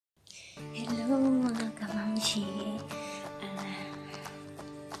Beshi.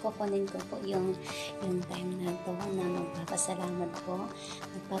 Kukunin ko po yung time na to na magpapasalamat po.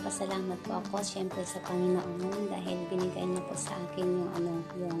 Magpapasalamat po ako siyempre sa Panginoon dahil binigay niya po sa akin yung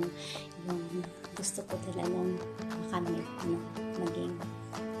gusto ko talagang makamit, maging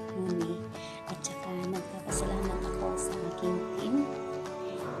muni. At saka nagpapasalamat ako sa aking team,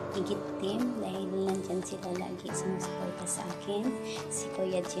 higit team, dahil nandyan sila lagi sumusuporta sa akin. Si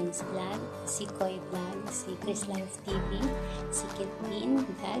Kuya James Vlog, si Koy Vlog, si Chris Live TV, si Kevin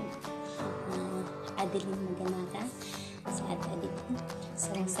Vlog, Adeline Maganata, si Ate Adeline.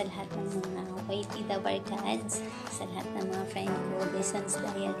 So, sa lahat ng mga YT Barkads, sa lahat ng mga friend ko, Lessons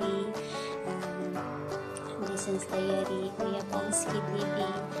Diary, Kuya Pongski, Bibi,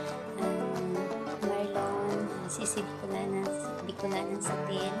 Marlon, Sisi Bicolana sa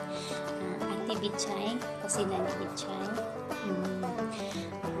Satil, Ate Bichay, Kusina ni Bichay,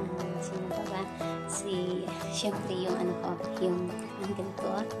 sino ba? Siyempre yung yung uncle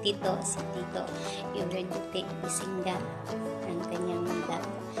ko, si Tito, yung Verduti, Isingga, ang kanyang vlog.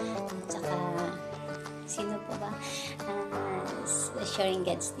 At saka, sino po ba? Sharing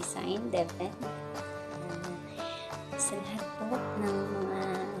God's Design, Devin. Sa lahat po ng mga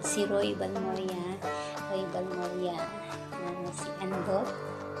si Roy Balmoria, si Andot,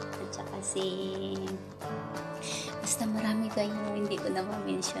 at saka basta marami kayo, hindi ko na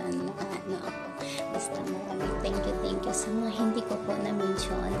ma-mention na ako. Basta marami, thank you sa mga hindi ko po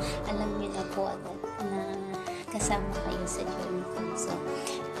na-mention. Alam niyo na po na kasama kayo sa journey ko. So,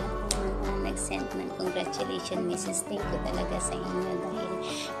 nag-send ng congratulations message, thank you talaga sa inyo dahil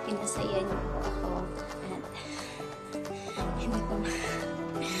pinasaya niyo po ako at hindi ko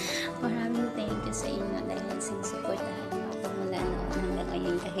maraming thank you sa inyo dahil sinusuportahan niyo ako mula noon hanggang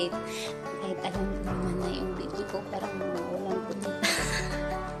ngayon kahit alam ko naman na yung video ko parang walang punta.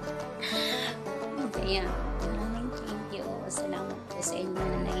 Kaya maraming thank you, salamat po sa inyo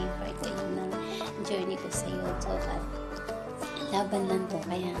na naging part kayo ng journey ko sa YouTube at laban lang po,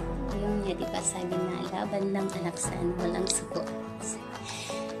 kaya yung niya diba sabi na laban lang alaksan, walang suko.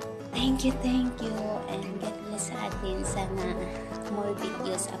 Thank you and God bless sa atin. Sana more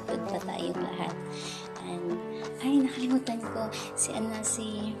videos upload pa tayong lahat. And nakalimutan ko si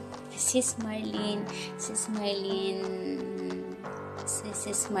Sis Marlene,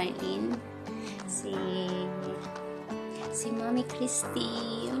 si Mami Christy,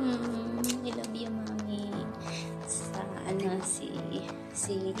 I love you Mami. Sa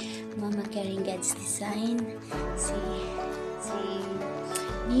si Mama Caring God's Design, si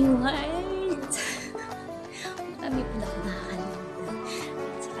New Heart. Marami pala ko nakakalimutan.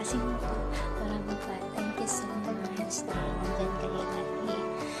 At saka sino po, marami pa. Thank you so much dahil nandyan kayo lagi.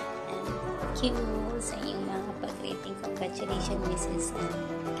 And thank you sa inyong mga pag-rating. Congratulations, Mrs.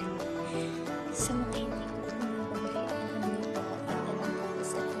 Sa mga hindi ko alam niyo po at alam mo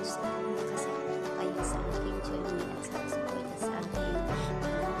sa puso nakasama ko kayo sa aking journey at sa support sa akin.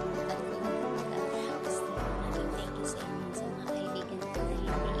 Thank you sa inyo sa mga kaibigan ko na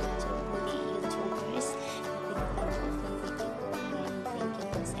hindi YouTubers na pinapanood ng video ko. Thank you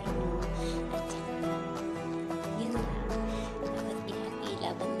po sa inyo. At saka yun lang, dapat ihati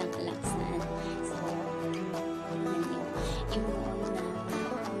laban ng kalaksan. So, tingnan nyo yung noon na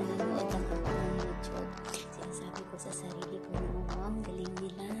nanonood lang ako ng YouTube, sinasabi ko sa sarili ko na ang galing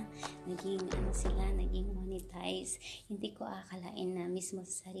nila, naging monetize. Hindi ko akalain na mismo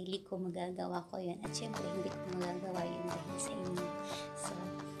sa sarili ko magagawa ko yun, at syempre hindi ko magagawa yun dahil sa inyo. So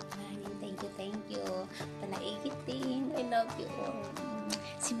maraming thank you Palaigit team, I love you all.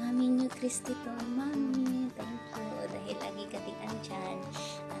 Si Mami New Christy to, Mami, thank you dahil lagi ka din andyan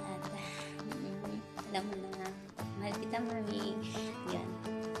at alam mo na mahal kita Mami. Yan.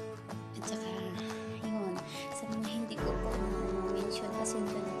 At saka yun, sa mga hindi ko po mention,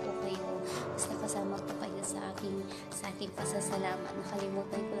 pasundan na po kayo, mas nakasama po kayo sa aking pasasalamat.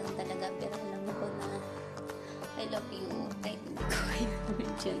 Nakalimutan ko lang talaga, pero alam ko na I love you kahit hindi ko kayo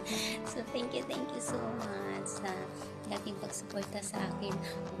mention. So thank you so much sa ating pagsuporta sa akin.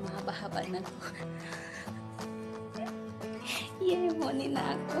 Mahaba-haba na to. Money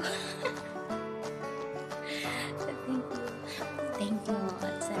na ako. Thank you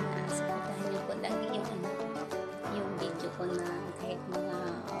at sana supportahan niyo po lagi yung video ko na kahit mga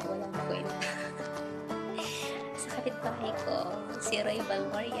walang kwenta. Sa kapitbahay ko, si Roy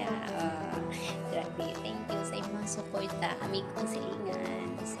Balmoria, grabe, thank you sa inyong suporta, amig kong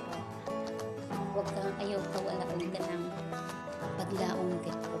silingan. So huwag kang ayaw ka, wala ka ng paglaong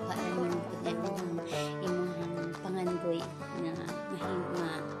kahit pupaan yung pangandoy na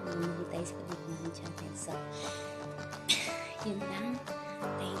mahintay sa kabitbahay channel. So yun lang.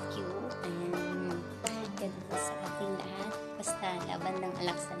 Thank you and God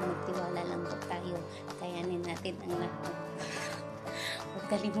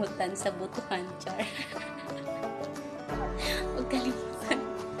kalimutan sa butuhan, char. Huwag kalimutan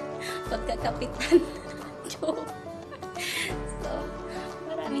pagkakapitan. Joke. So,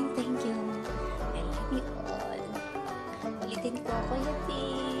 maraming thank you. I love you all. Ulitin ko, Kuya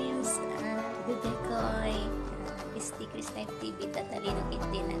Teams, Budekoy, Christy Live TV, Tatalino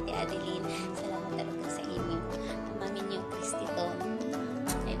Kitin, Ate Adeline. Salamat talaga sa inyo. Mami niyo, Christy to.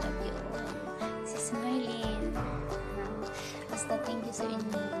 I love you all. Sis Marlene. Basta thank you sa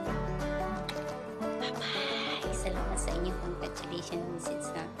inyo. Bye-bye. Salamat sa inyong congratulations message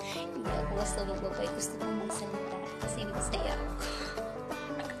na hindi ako gusto magbabay. Gusto kong magsalita kasi masaya ako.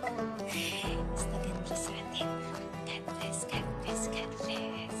 Basta God bless sa atin. God bless, God bless, God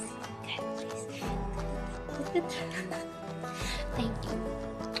bless. God bless. Thank you.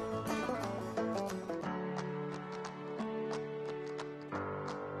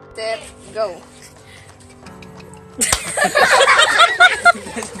 Set, go.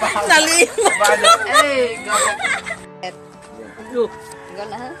 Salim. Hey, go. Set, Go. go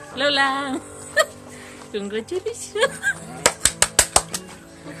na ha? Lola. Congratulations.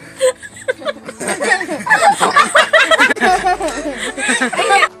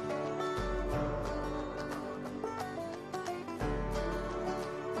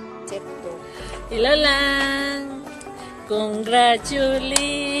 Set, go. Lola.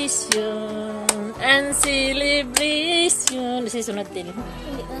 Congratulations and celebration. Sunod din.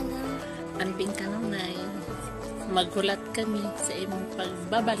 Hindi ka na. Anping ka nanay. Maghulat kami sa imong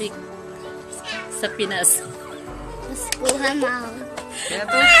pagbabalik sa Pinas. Mas kuha mo.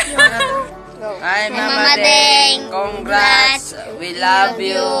 Go. Ay, Mama Mama Deng, Deng, congrats. We love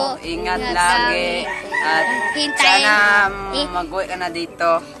you. Ingat lagi. At Hintayin. sana mag-uwi ka na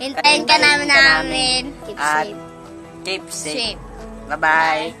dito. Hintayin ka namin. Keep At safe. keep safe. Safe.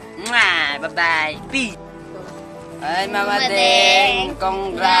 Bye-bye. Mwah! Bye-bye. Peace. Ay, Mama Mama Deng, Deng,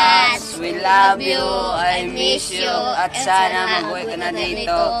 congrats. We love you. I miss miss you. At sana mag-uwi ka na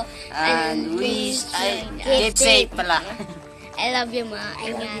dito. And wish, keep safe pala. I love you, ma. I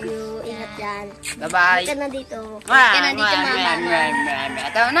love you. Ingat yan. Bye-bye. Ka na dito. Mwah! Ka na dito, Mwah! mama. Mwah! Mwah! Mwah!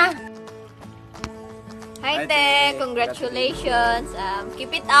 Ito na. Hi, Te. Congratulations.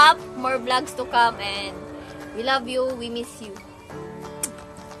 Keep it up. More vlogs to come. And we love you. We miss you.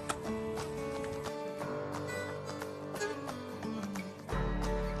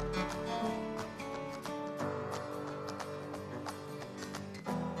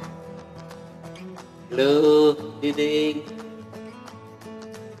 Hello, Ding.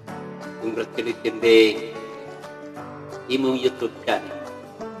 Congratulations, Ding. Imong YouTube channel.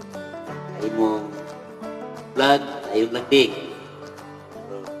 Imong vlog, ayun lang, Ding.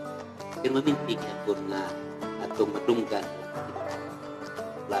 Pero mamintig ako na atong matunggan.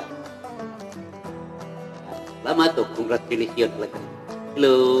 Vlog. Salamat to. Congratulations lang.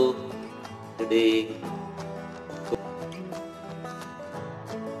 Hello, Ding.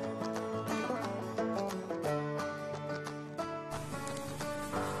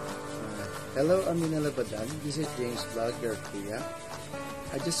 Hello, Amina Labadan. This is James Vlog, your Kuya.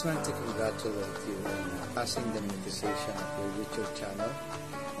 I just want to congratulate you on passing the monetization of your YouTube channel,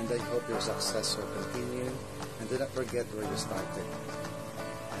 and I hope your success will continue, and do not forget where you started.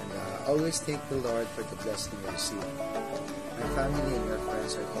 And always thank the Lord for the blessing you receive. My family and your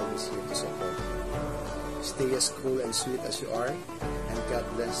friends are always here to support you. Stay as cool and sweet as you are, and God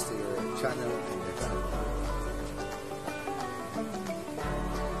bless to your channel and your family.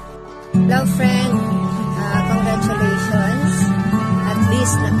 Hello friend, congratulations. At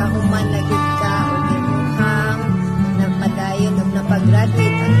least nakahuman na gid ka o imuhang napadayon o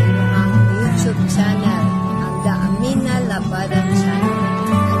napagraduate ang imuhang YouTube channel, ang The Amina Labadan channel.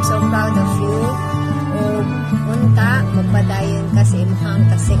 I'm so proud of you. O unta, magpadayon ka sa imuhang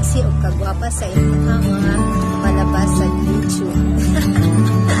ka-sexy o kagwapa sa imuhang mga palabas sa YouTube.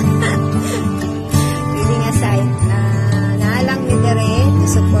 Kidding aside, naalang ni Dere to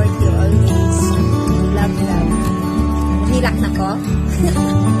support you always. Love. Hilak na ko.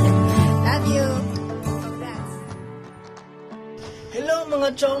 Love you. Congrats. Hello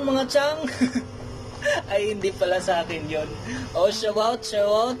mga chang. Ay, hindi pala sa akin yon. Oh, shout out.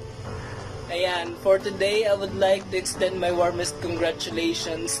 Ayan, for today, I would like to extend my warmest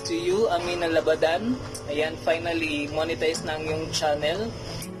congratulations to you, Amina Labadan. Ayan, finally, monetize na ang iyong channel.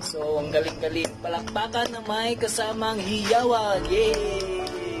 So, ang galing-galing. Palakpakan na may kasamang hiyawan. Yay!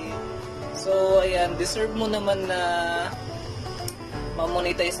 So, ayan, deserve mo naman na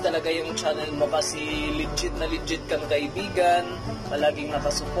ma-monetize talaga yung channel mo kasi legit kang kaibigan. Palaging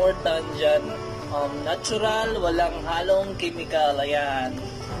nakasuportan dyan. Natural, walang halong chemical. Ayan.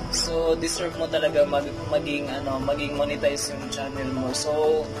 So deserve mo talaga maging monetize yung channel mo.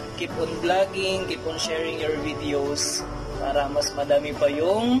 So keep on vlogging, keep on sharing your videos para mas madami pa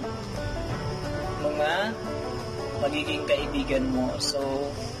yung mga magiging kaibigan mo. So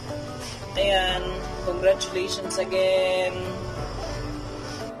ayan, congratulations again.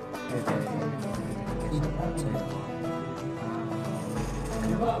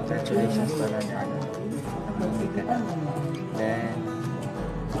 Congratulations pala na nabuti ka na. Then,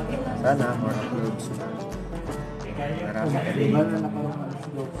 sana more uploads. Marami ka rin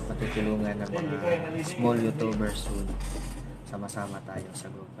matutulungan ng mga small YouTubers soon. Sama-sama tayo sa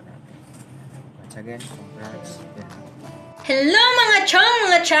grupo natin. Once again, congrats. Hello mga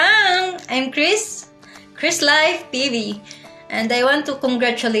chang! I'm Chris Life TV. And I want to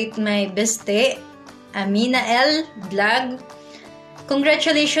congratulate my beste, Amina L. Vlog.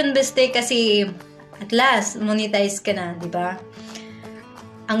 Congratulations beste kasi at last, monetize ka na, di ba?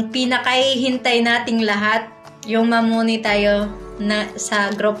 Ang pinakahihintay nating lahat, yung mamuni tayo na,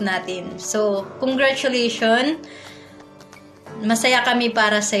 sa group natin. So, congratulations. Masaya kami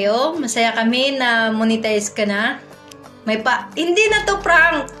para sa'yo. Masaya kami na monetize ka na. Hindi na to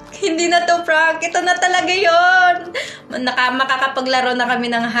prank. Ito na talaga yon. Makakapaglaro na kami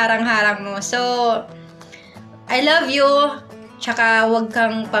ng harang-harang mo. So, I love you. Tsaka huwag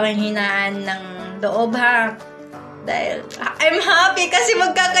kang panghihinaan ng loob ha. Dahil I'm happy kasi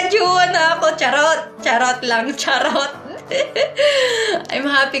magkakadyuhan na ako. Charot lang. I'm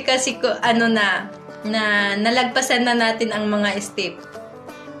happy kasi na nalagpasan na natin ang mga step.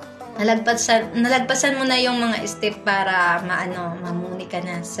 Nalagpasan mo na yung mga step para mamuni ka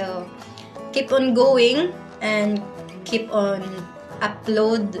na. So, keep on going and keep on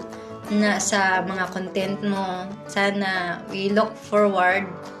upload na sa mga content mo. Sana we look forward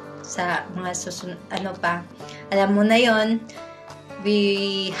sa mga susunod, pa. Alam mo na yon.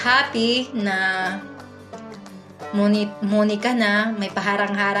 We happy na muni ka na, may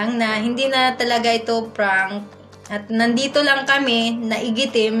paharang-harang na, hindi na talaga ito prank. At nandito lang kami,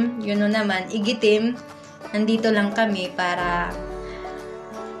 naigitim, igitim, nandito lang kami para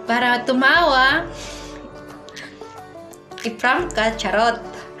tumawa, i-prank ka, charot,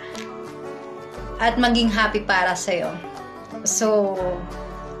 at maging happy para sa'yo. So,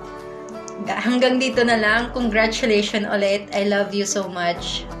 hanggang dito na lang. Congratulations ulit. I love you so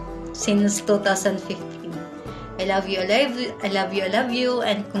much since 2015. I love you,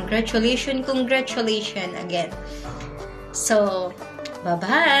 and congratulations again. So,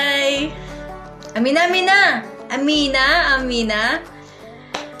 bye-bye. Amina,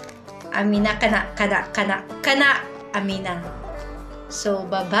 kana, Amina. So,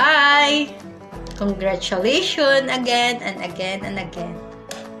 bye-bye. Congratulations again and again and again.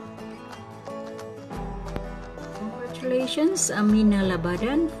 Congratulations, Amina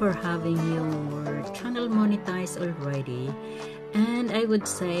Labadan, for having your channel monetized already. And I would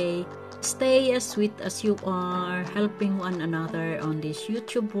say, stay as sweet as you are, helping one another on this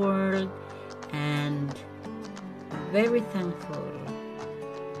YouTube world, and very thankful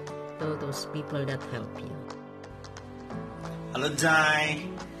to those people that help you. Hello, Jai.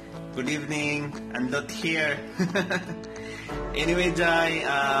 Good evening. I'm not here. Anyway, Jai,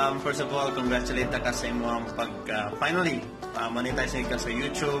 first of all, congratulate ka sa imong finally monetize ka sa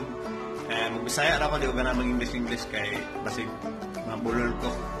YouTube. Bisaya ra ko, di ko na mag-English kay basig mabulol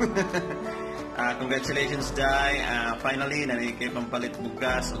ko. Congratulations, Jai. Finally, nanay kay pampalit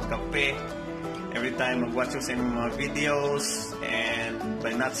bugas o kape every time mag-watch sa imong mga videos, and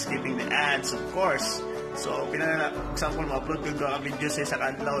by not skipping the ads, of course. So, example, ma-upload ko ang video sa isang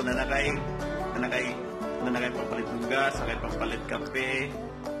adlaw na nakay pampalit bugas, nakay pampalit kape,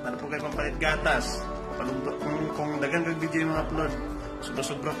 po kay pampalit gatas. Kung dagan kag video yung mga upload,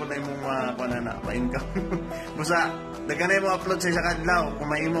 sobra po na yung mga ma-income. Busa, dagan na yung mga upload sa isang adlaw. Kung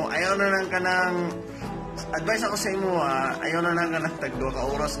mahimo, ayaw na lang ka ng advice ako sa imo, ayaw na lang ka ng tagdo ka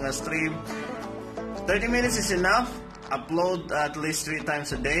oras nga stream. 30 minutes is enough. Upload at least 3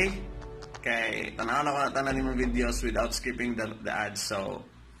 times a day. Kay tanaw na ko na tanan yung videos without skipping the ads. So,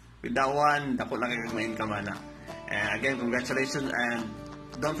 with that one, dako lang kayo ma-income na. And again, congratulations, and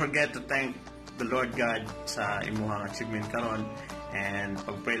don't forget to thank the Lord God sa imuhang achievement karon, and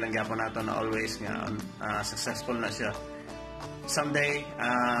pag-pray lang gyapon nato na always nga successful na siya. Someday,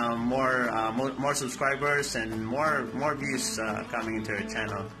 more subscribers and more views coming into your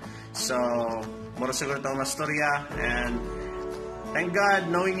channel. So, moro siguro ito mastorya, and thank God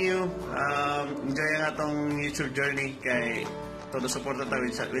knowing you. Enjoy ang atong YouTube journey kay todo support na tayo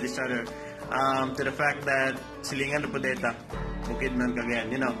with each other. To the fact that silingan na po data, bukid man kagayan,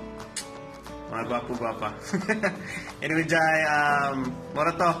 Mga gwapo-gwapa. Anyway, Jai,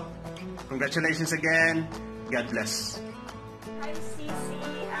 mora to. Congratulations again. God bless. Hi, Sisi,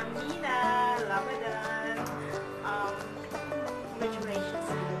 Amina, Labadan. Congratulations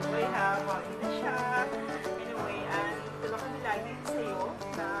sa iyo. We have Amina siya. Anyway, dalawa kami lagi sa'yo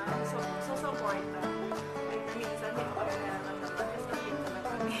na support na. Minsan, hindi mo kami nararamdaman kasi hindi naman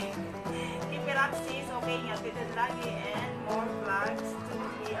kami. Keep it up, sis. Okay, ingat lagi and more vlogs to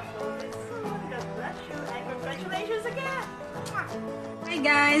be uploaded soon. God bless you and congratulations again! Hi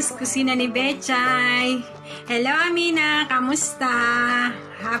guys, kusina ni Bechay. Hello Amina, kamusta?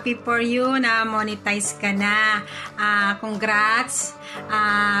 Happy for you na monetize ka na. Congrats.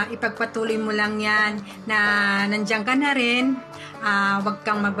 Ipagpatuloy mo lang yan na nandiyan ka na rin. Huwag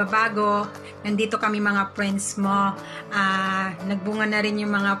kang magbabago. Nandito kami mga friends mo. Nagbunga na rin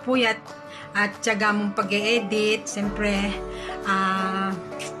yung mga puyat at tiyaga mong pag-e-edit. Siyempre,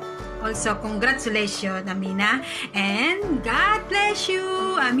 also, congratulations, Amina. And God bless you.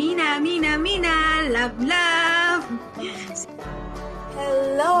 Amina, Amina, Amina. Love, love.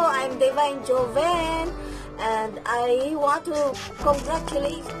 Hello, I'm Divine Joven, and I want to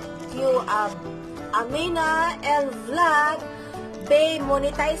congratulate you, Amina and Vlog. Be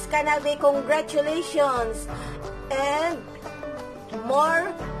monetize ka na, be congratulations. And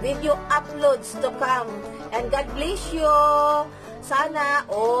more video uploads to come. And God bless you. Sana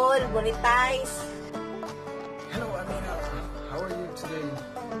all monetize. Hello Amina, how are you today?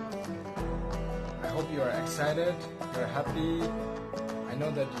 I hope you are excited, you're happy. I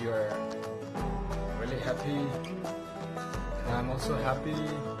know that you're really happy, and I'm also happy.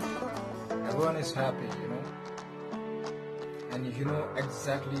 Everyone is happy, you know. And you know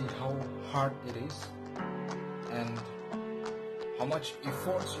exactly how hard it is and how much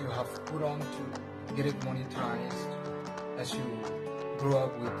efforts you have put on to get it monetized. As you grow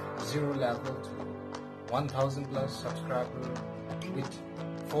up with 0 level to 1,000 plus subscriber with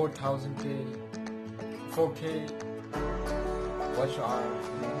 4,000k, 4k watch hour,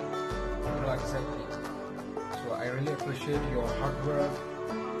 you know exactly. So I really appreciate your hard work,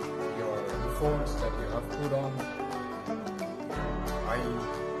 your efforts that you have put on. I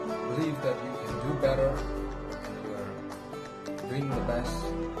believe that you can do better and you are doing the best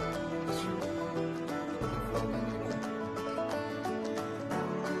as you vlogging, you know.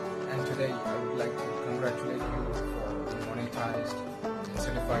 Today, I would like to congratulate you for being monetized and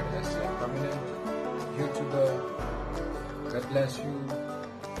certified as a prominent YouTuber. God bless you.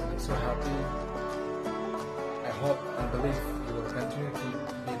 I'm so happy. I hope and believe you will continue to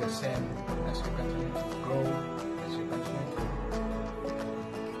be the same as you continue to grow, as you continue to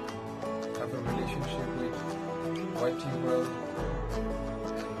have a relationship with YT World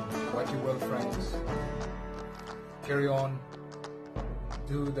and YT World friends. Carry on.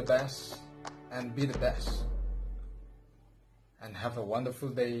 Do the best and be the best, and have a wonderful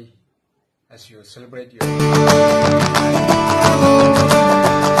day as you celebrate your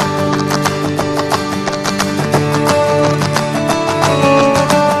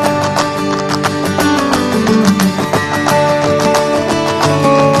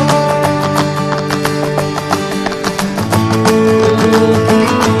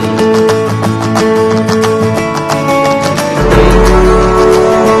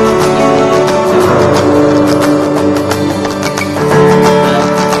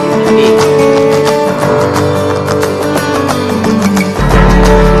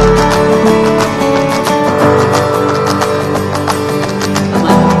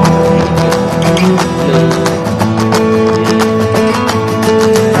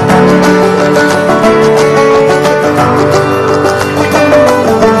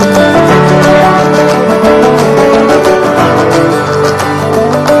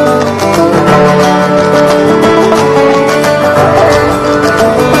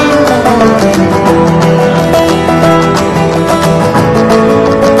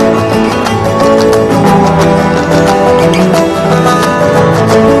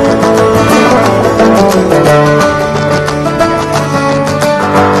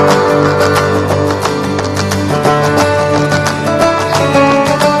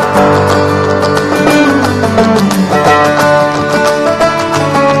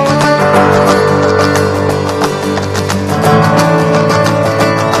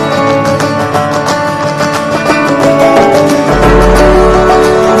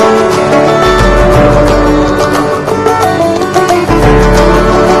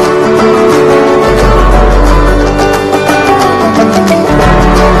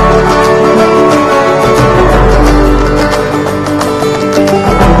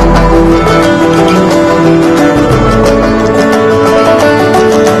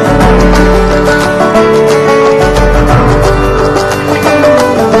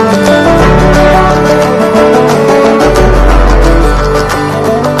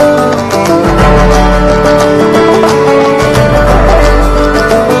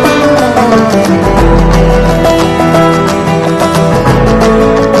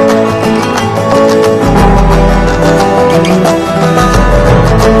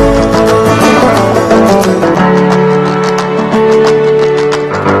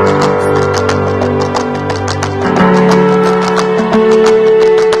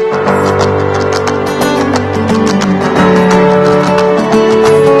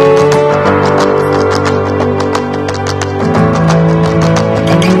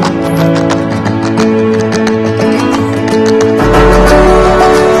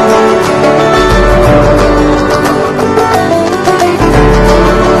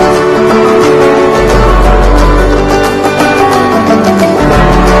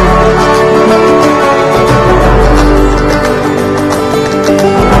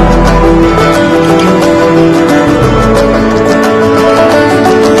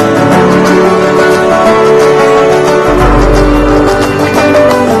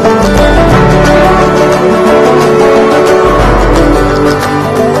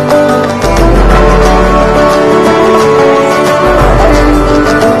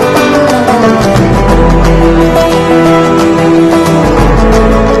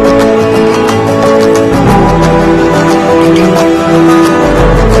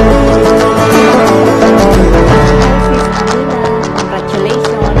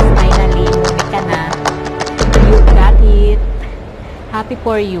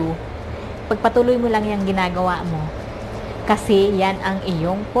you. Pagpatuloy mo lang yung ginagawa mo. Kasi yan ang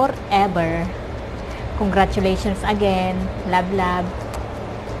iyong forever. Congratulations again. Love, love.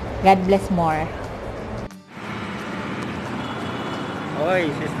 God bless more.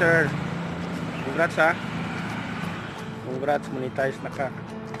 Oy, sister. Congrats ha. Congrats, monetize na ka.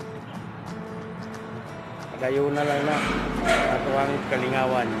 Pagayo na lang na. Ato ang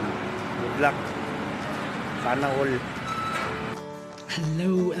kalingawan. Good luck. Sana all.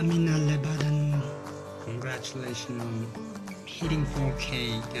 Hello, Amina Lebanon. Congratulations on hitting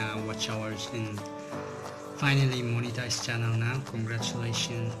 4K watch hours and finally monetized channel now.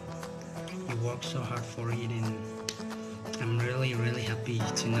 Congratulations. You worked so hard for it and I'm really happy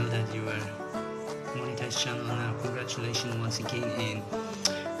to know that you are monetized channel now. Congratulations once again, and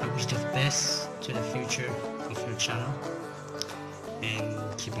I wish the best to the future of your channel and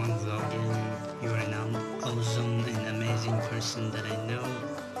keep on vlogging. You are an awesome and amazing person that I know,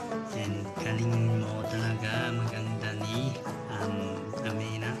 and galing mo talaga, maganda ni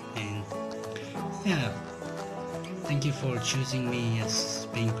Amina, and yeah, thank you for choosing me as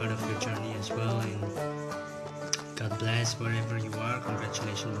being part of your journey as well, and God bless wherever you are.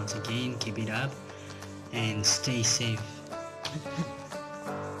 Congratulations once again. Keep it up and stay safe.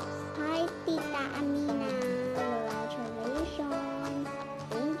 Hi, Tita Amina. Congratulations.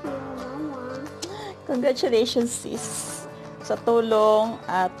 Thank you, Mama. Congratulations, sis. Sa tulong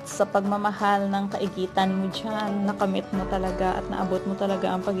at sa pagmamahal ng kaigitan mo dyan. Nakamit mo talaga at naabot mo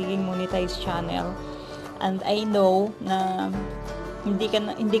talaga ang pagiging monetized channel. And I know na hindi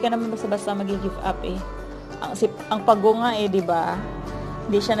ka naman basta-basta mag-give up eh. Ang pago nga eh, di ba?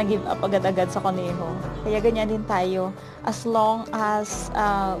 Hindi siya nag-give up agad-agad sa koneho. Kaya ganyan din tayo. As long as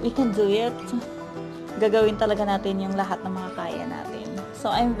we can do it, gagawin talaga natin yung lahat ng mga kaya natin. So,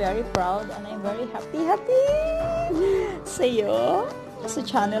 I'm very proud and I'm very happy sa'yo, sa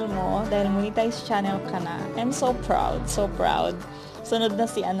channel mo, dahil monetized channel ka na. I'm so proud, so proud. Sunod na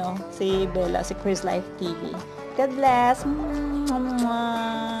si Bella, si Chris Life TV. God bless!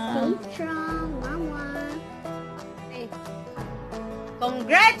 Stay strong, Mama.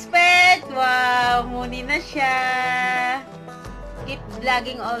 Congrats, Pet! Wow, muni na siya. Keep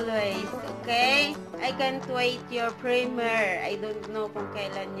vlogging always, okay? I can't wait your premiere. I don't know kung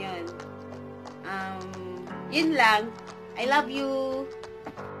kailan yun. Yun lang. I love you.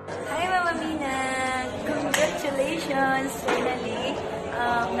 Hi, Mama Mina! Congratulations! Finally,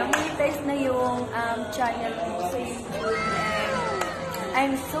 na-monetize na yung channel mo sa YouTube. And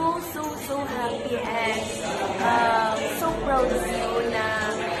I'm so happy and so proud of you na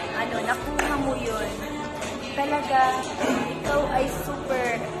nakuha mo yun. Talaga, ikaw ay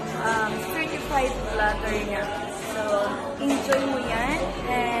super certified vlogger na. So, enjoy mo yan.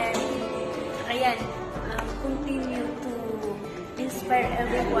 And, ayan, continue to inspire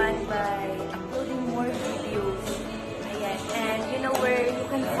everyone by uploading more videos. Ayan. And you know where you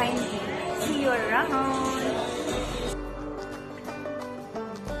can find me. See you around.